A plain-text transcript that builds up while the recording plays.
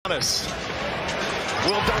Giannis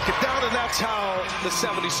will dunk it down, and that's how the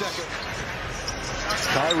 72nd.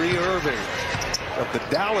 Kyrie Irving of the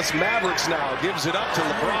Dallas Mavericks now gives it up to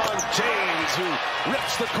LeBron James, who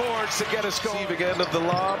rips the cords to get us going. Again of the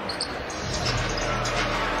lob.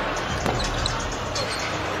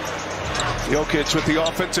 Jokic with the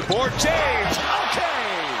offensive board. James, okay.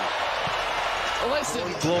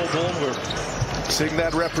 Listen, global. We're seeing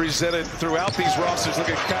that represented throughout these rosters. Look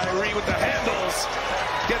at Kyrie with the handles.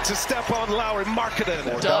 Gets a step on Lowry. Marketing.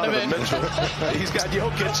 Donovan Mitchell. He's got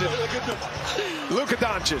Jokic and Luka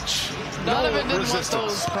Doncic. Donovan didn't want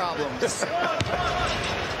those problems.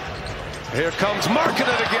 Here comes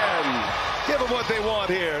Marketing again. Give them what they want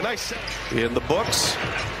here. Nice. In the books.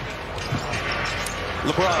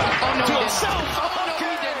 LeBron to himself. Oh, no,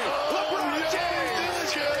 he didn't. LeBron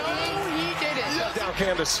James. No, he didn't. Shut down,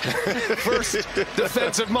 Candace. First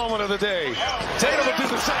defensive moment of the day. Tatum will do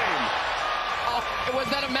the same. Was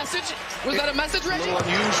that a message? Was that a message, Reggie? A little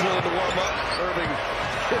unusual in the warm-up. Irving.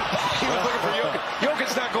 He was looking for Jokic.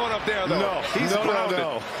 Jokic's not going up there, though. No. He's grounded.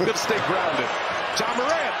 Good to stay grounded. John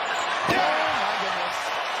Morant.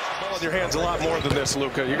 Yeah. Ball in your hands a lot more than this,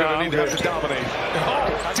 Luka. You're going to need to have to dominate. Oh,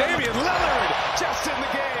 Damian Lillard just in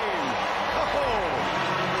the game. Oh.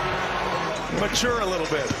 Mature a little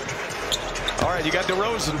bit. All right, you got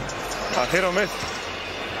DeRozan. Hit on it.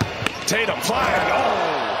 Tatum flying.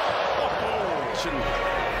 Oh.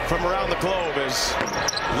 From around the globe as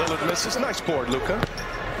Lillard misses. Nice board, Luka.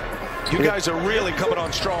 You guys are really coming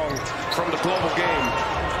on strong from the global game.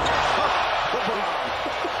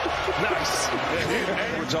 Nice.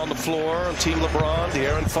 Edwards on the floor. Team LeBron.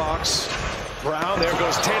 De'Aaron Fox. Brown. There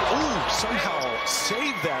goes Tatum. Ooh, somehow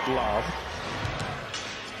saved that lob.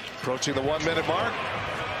 Approaching the 1-minute mark.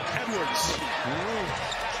 Edwards.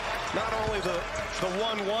 Not only the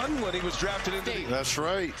 1-1 when he was drafted into the... That's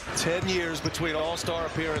right. 10 years between all-star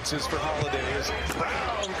appearances for Holiday. As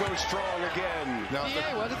Brown goes strong again. Now,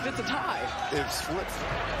 yeah, what if it's a tie? It's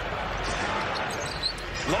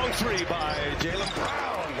long three by Jaylen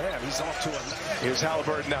Brown. Man, he's off to a... Here's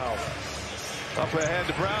Halliburton now. Up ahead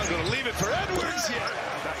to Brown. Going to leave it for Edwards. Yeah,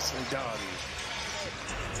 nicely done.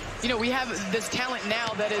 You know, we have this talent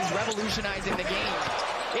now that is revolutionizing the game.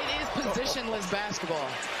 It is positionless basketball.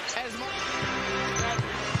 As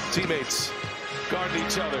teammates guarding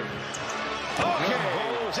each other. Okay,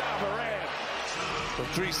 John Morant. The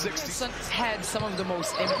 360. Had some of the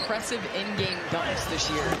most impressive in-game dunks this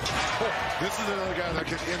year. This is another guy that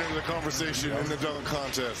could enter the conversation in the dunk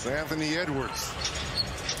contest. Anthony Edwards.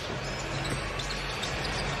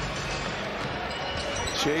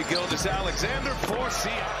 Shai Gilgeous-Alexander for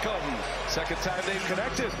Siakam. Second time they've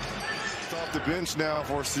connected. Off the bench now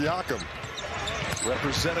for Siakam.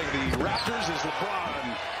 Representing the Raptors is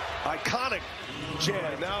LeBron. Iconic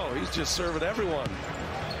Jan. Now he's just serving everyone.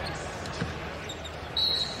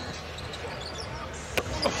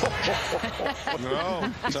 No.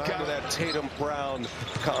 He's got to that Tatum-Brown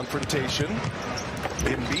confrontation.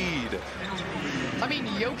 Embiid. I mean,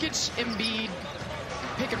 Jokic, Embiid,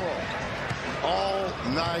 pick and roll. All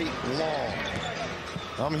night long.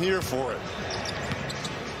 I'm here for it.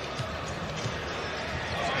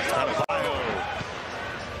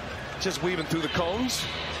 Just weaving through the cones.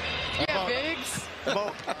 Yeah, Biggs.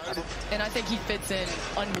 And I think he fits in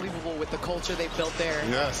unbelievable with the culture they've built there.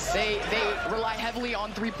 Yes. They rely heavily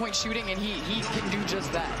on three-point shooting, and he can do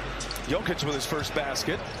just that. Jokic with his first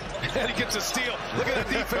basket. And he gets a steal. Look at that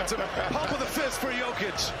defensive pump of the fist for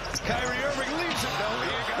Jokic. Kyrie Irving leaves it. No, he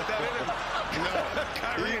ain't got that in him. No.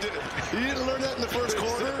 Kyrie He didn't learn that in the first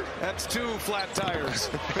quarter. That's 2 flat tires.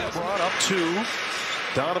 Brought up 2.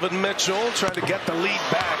 Donovan Mitchell trying to get the lead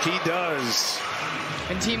back. He does.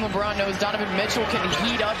 And Team LeBron knows Donovan Mitchell can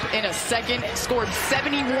heat up in a second. Scored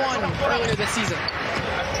 71 earlier this season.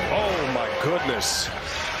 Oh, my goodness.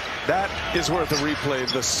 That is worth a replay.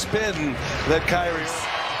 The spin that Kyrie...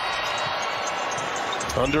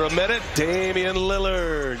 Under a minute, Damian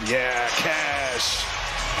Lillard. Yeah, cash.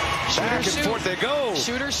 Back and forth they go.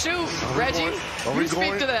 Shoot or shoot. Reggie, you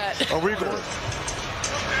speak to that. Are we going?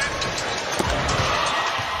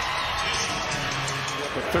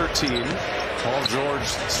 13. Paul George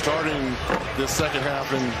starting the second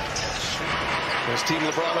half. And as Team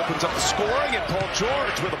LeBron opens up the scoring, and Paul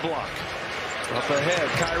George with a block. Up ahead,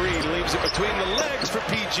 Kyrie leaves it between the legs for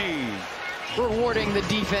PG. Rewarding the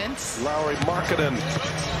defense. Lowry Markkanen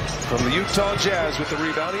from the Utah Jazz with the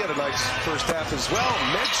rebound. He had a nice first half as well.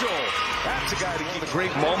 Mitchell, that's a guy to keep the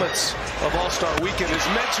great moments of All-Star Weekend. As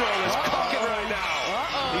Mitchell is cooking right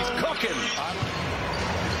now. He's cooking.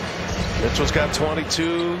 Mitchell's got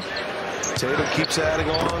 22. Tatum keeps adding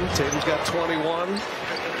on. Tatum's got 21.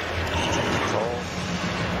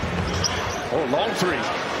 Oh, long three.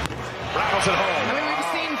 Rattles it home. I mean,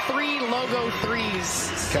 we've seen 3 logo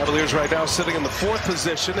threes. Cavaliers right now sitting in the 4th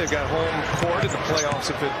position. They've got home court in the playoffs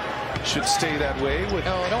if it should stay that way. With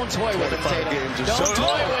no, don't toy with him, Tatum. Don't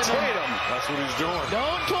toy with him. That's what he's doing.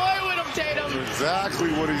 Don't toy with him, Tatum.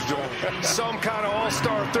 Exactly what he's doing. Some kind of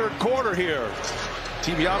all-star third quarter here.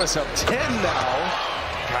 Team Giannis up 10 now.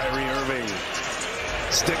 Kyrie Irving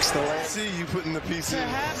sticks the land. See you putting the pieces. To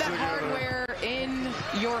have that hardware in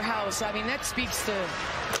your house, I mean, that speaks to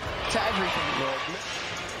everything.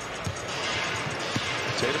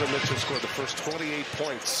 Tatum and Mitchell scored the first 28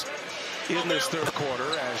 points in this third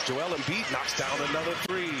quarter as Joel Embiid knocks down another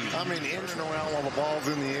 3. I mean, in and around while the ball's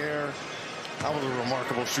in the air. That was a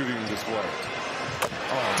remarkable shooting display.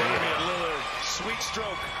 Oh, Damian Lillard, sweet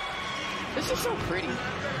stroke. This is so pretty.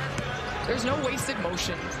 There's no wasted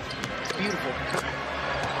motion. It's beautiful.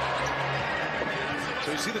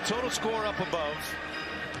 So you see the total score up above.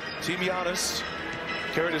 Team Giannis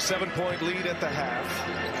carried a 7-point lead at the half.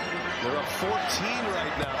 They're up 14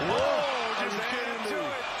 right now. Whoa! Just getting to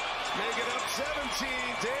it. Make it up 17.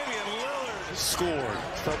 Damian Lillard scored.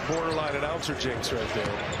 Felt borderline announcer jinx right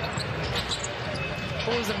there.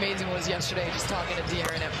 What was amazing was yesterday just talking to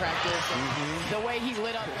De'Aaron at practice. The way he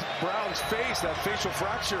lit up Brown's face, that facial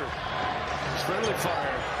fracture. It's friendly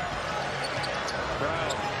fire.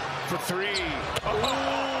 Brown for 3.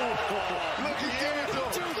 Oh! Look, he gave it to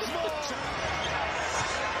him. Too small.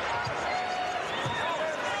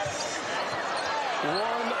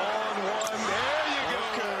 One-on-one. There you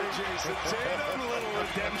go, Jason Tatum. Little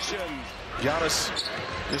redemption. Giannis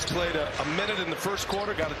just played a minute in the first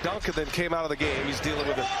quarter, got a dunk, and then came out of the game. He's dealing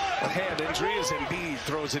with a hand injury as Embiid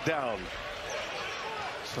throws it down.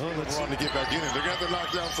 So let's LeBron to get back in it. They're going to have to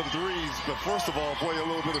knock down some threes, but first of all, play a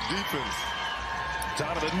little bit of defense.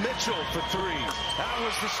 Donovan Mitchell for 3. That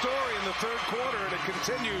was the story in the third quarter, and it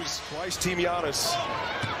continues. Twice Team Giannis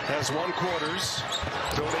has won quarters.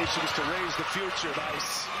 Donations to raise the future.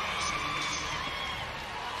 Nice.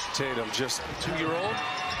 Tatum, just 2-year-old,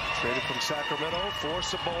 traded from Sacramento for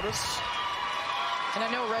Sabonis. And I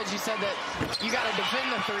know, Reg, you said that you got to defend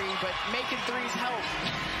the 3, but making threes help.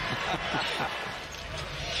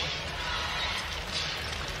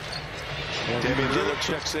 Damian Lillard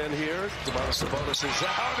checks in here. Sabonis is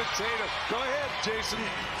out at Tatum. Go ahead, Jason.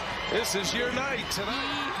 This is your night tonight.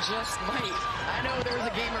 He just might. I know there was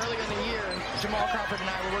a game earlier in the year. Jamal Crawford and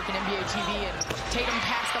I were working NBA TV, and Tatum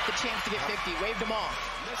passed up the chance to get 50. Waved him off.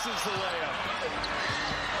 Misses the layup.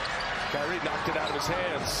 Kyrie knocked it out of his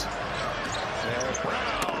hands. And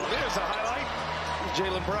Brown. There's a highlight.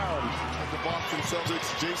 Jaylen Brown. The Boston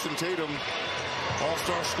Celtics, Jason Tatum,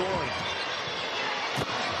 all-star scoring.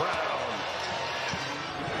 Brown.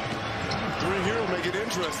 3 here will make it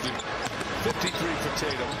interesting. 53 for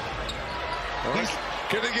Tatum.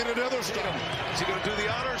 Can they get another stop? Is he going to do the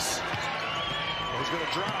honors? Or he's going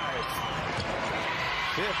to drive.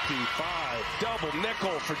 55. Double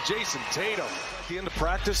nickel for Jason Tatum. At the end of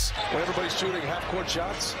practice, when everybody's shooting half-court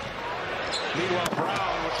shots. Meanwhile,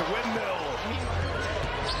 Brown with the windmill.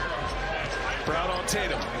 Brown on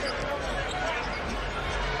Tatum.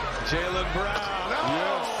 Jaylen Brown.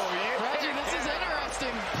 Yes. Reggie, this is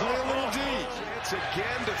interesting. Play a little D. Chance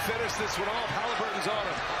again to finish this one off. Halliburton's on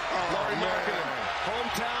him. Laurie Markkinen.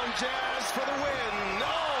 Hometown Jazz for the win. No.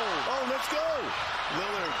 Oh, let's go.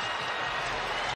 Lillard